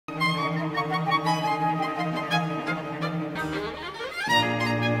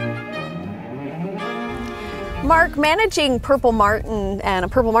Mark, managing purple martin and a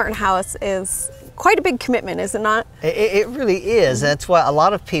purple martin house is quite a big commitment, is it not? It really is. That's why a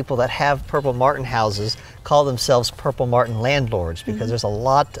lot of people that have purple martin houses call themselves purple martin landlords, because there's a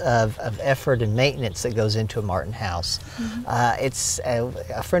lot of effort and maintenance that goes into a martin house.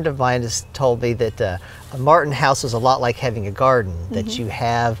 A friend of mine has told me that a martin house is a lot like having a garden, that you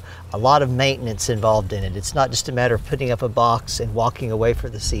have a lot of maintenance involved in it. It's not just a matter of putting up a box and walking away for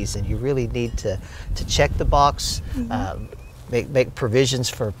the season. You really need to check the box, make provisions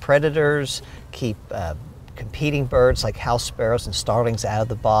for predators, keep competing birds like house sparrows and starlings out of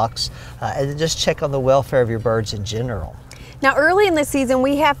the box, and then just check on the welfare of your birds in general. Now, early in the season,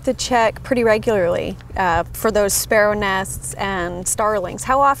 we have to check pretty regularly for those sparrow nests and starlings.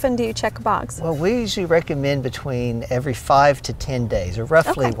 How often do you check a box? Well, we usually recommend between every 5 to 10 days, or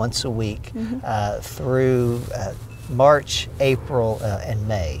roughly once a week, through March, April, and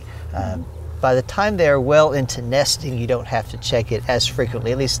May. By the time they're well into nesting, you don't have to check it as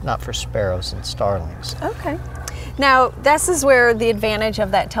frequently, at least not for sparrows and starlings. Okay. Now, this is where the advantage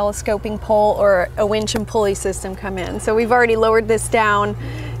of that telescoping pole or a winch and pulley system come in. So we've already lowered this down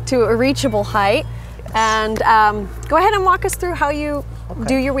to a reachable height. And go ahead and walk us through how you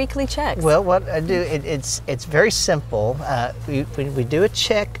do your weekly checks. Well, what I do, it's very simple. When we do a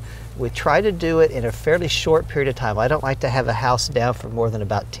check, we try to do it in a fairly short period of time. I don't like to have a house down for more than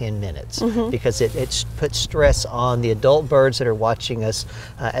about 10 minutes because it puts stress on the adult birds that are watching us,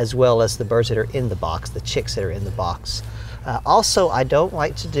 as well as the birds that are in the box, the chicks that are in the box. Also, I don't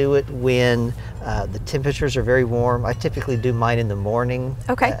like to do it when the temperatures are very warm. I typically do mine in the morning.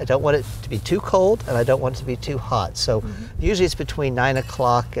 Okay. I don't want it to be too cold, and I don't want it to be too hot. So usually it's between 9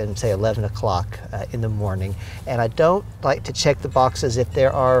 o'clock and say 11 o'clock in the morning. And I don't like to check the boxes if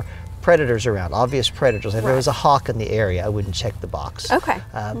there are predators around, obvious predators. If there was a hawk in the area, I wouldn't check the box. Okay.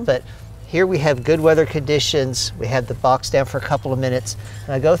 But here we have good weather conditions. We have the box down for a couple of minutes,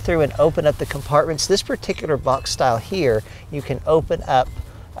 and I go through and open up the compartments. This particular box style here, you can open up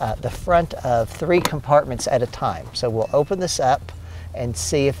the front of 3 compartments at a time. So we'll open this up and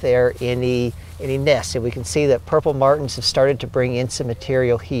see if there are any nests. And we can see that purple martins have started to bring in some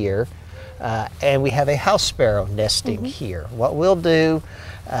material here. And we have a house sparrow nesting here. What we'll do,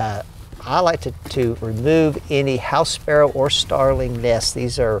 I like to remove any house sparrow or starling nests.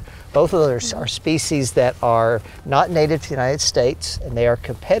 Both of those are species that are not native to the United States, and they are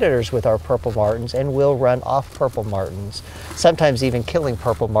competitors with our purple martins and will run off purple martins, sometimes even killing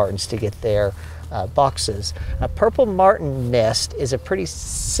purple martins to get their boxes. A purple martin nest is a pretty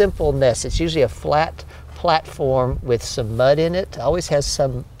simple nest. It's usually a flat platform with some mud in it. It always has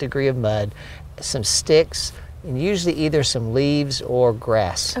some degree of mud, some sticks, and usually either some leaves or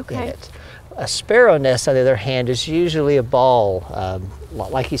grass in it. A sparrow nest, on the other hand, is usually a ball,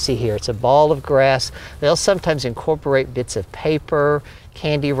 like you see here. It's a ball of grass. They'll sometimes incorporate bits of paper,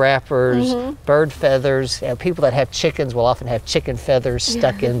 candy wrappers, bird feathers. People that have chickens will often have chicken feathers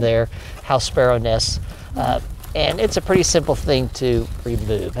stuck in their house sparrow nests. And it's a pretty simple thing to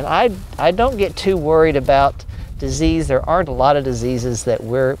remove. And I don't get too worried about disease. There aren't a lot of diseases that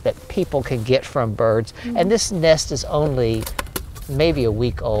people can get from birds. And this nest is only maybe a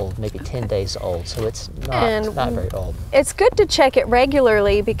week old, maybe 10 days old, so it's not very old. It's good to check it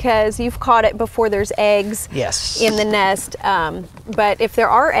regularly because you've caught it before there's eggs in the nest. But if there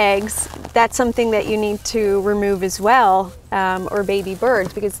are eggs, that's something that you need to remove as well, or baby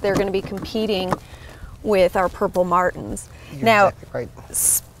birds, because they're going to be competing with our purple martins. You're now, exactly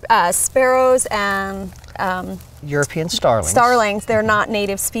right. Sparrows and European starlings. Starlings, they're not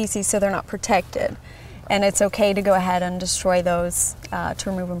native species, so they're not protected. And it's okay to go ahead and destroy those to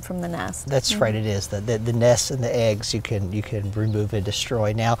remove them from the nest. That's right, it is. The nests and the eggs you can remove and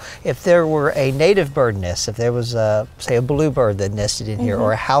destroy. Now, if there were a native bird nest, if there was, say, a bluebird that nested in here,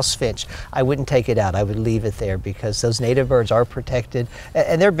 or a house finch, I wouldn't take it out. I would leave it there because those native birds are protected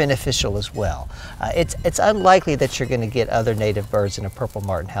and they're beneficial as well. It's unlikely that you're going to get other native birds in a purple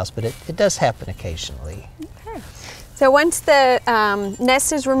martin house, but it does happen occasionally. Okay. So once the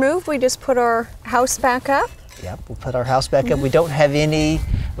nest is removed, we just put our house back up? Yep, we'll put our house back up. We don't have any,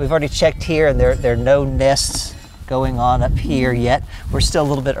 we've already checked here, and there are no nests going on up here yet. We're still a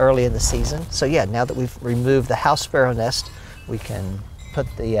little bit early in the season. So yeah, now that we've removed the house sparrow nest, we can put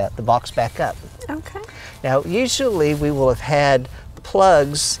the box back up. Okay. Now, usually we will have had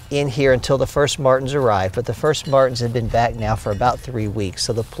plugs in here until the first martins arrive, but the first martins have been back now for about 3 weeks,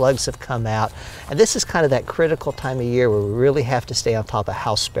 so the plugs have come out. And this is kind of that critical time of year where we really have to stay on top of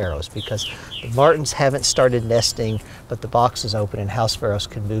house sparrows because the martins haven't started nesting, but the box is open and house sparrows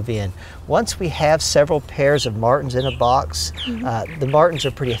can move in. Once we have several pairs of martins in a box, the martins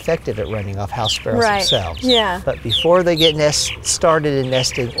are pretty effective at running off house sparrows themselves. Yeah. But before they get started in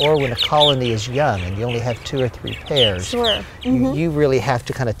nesting, or when a colony is young and you only have 2 or 3 pairs, you really have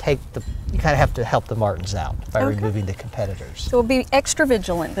to kind of have to help the martins out by removing the competitors. So we'll be extra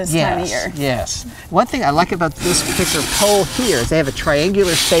vigilant this time of year. Yes. One thing I like about this particular pole here is they have a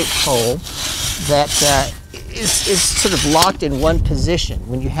triangular shaped pole that is sort of locked in one position.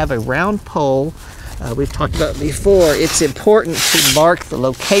 When you have a round pole, we've talked about before, it's important to mark the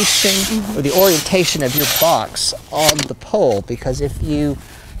location or the orientation of your box on the pole, because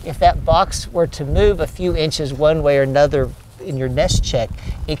if that box were to move a few inches one way or another in your nest check,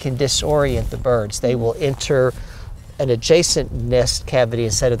 it can disorient the birds. They will enter an adjacent nest cavity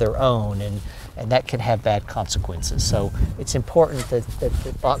instead of their own, and that can have bad consequences. So it's important that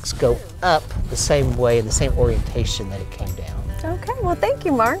the box go up the same way, in the same orientation that it came down. Okay, well thank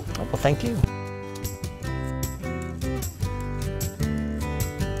you, Mark. Well, thank you.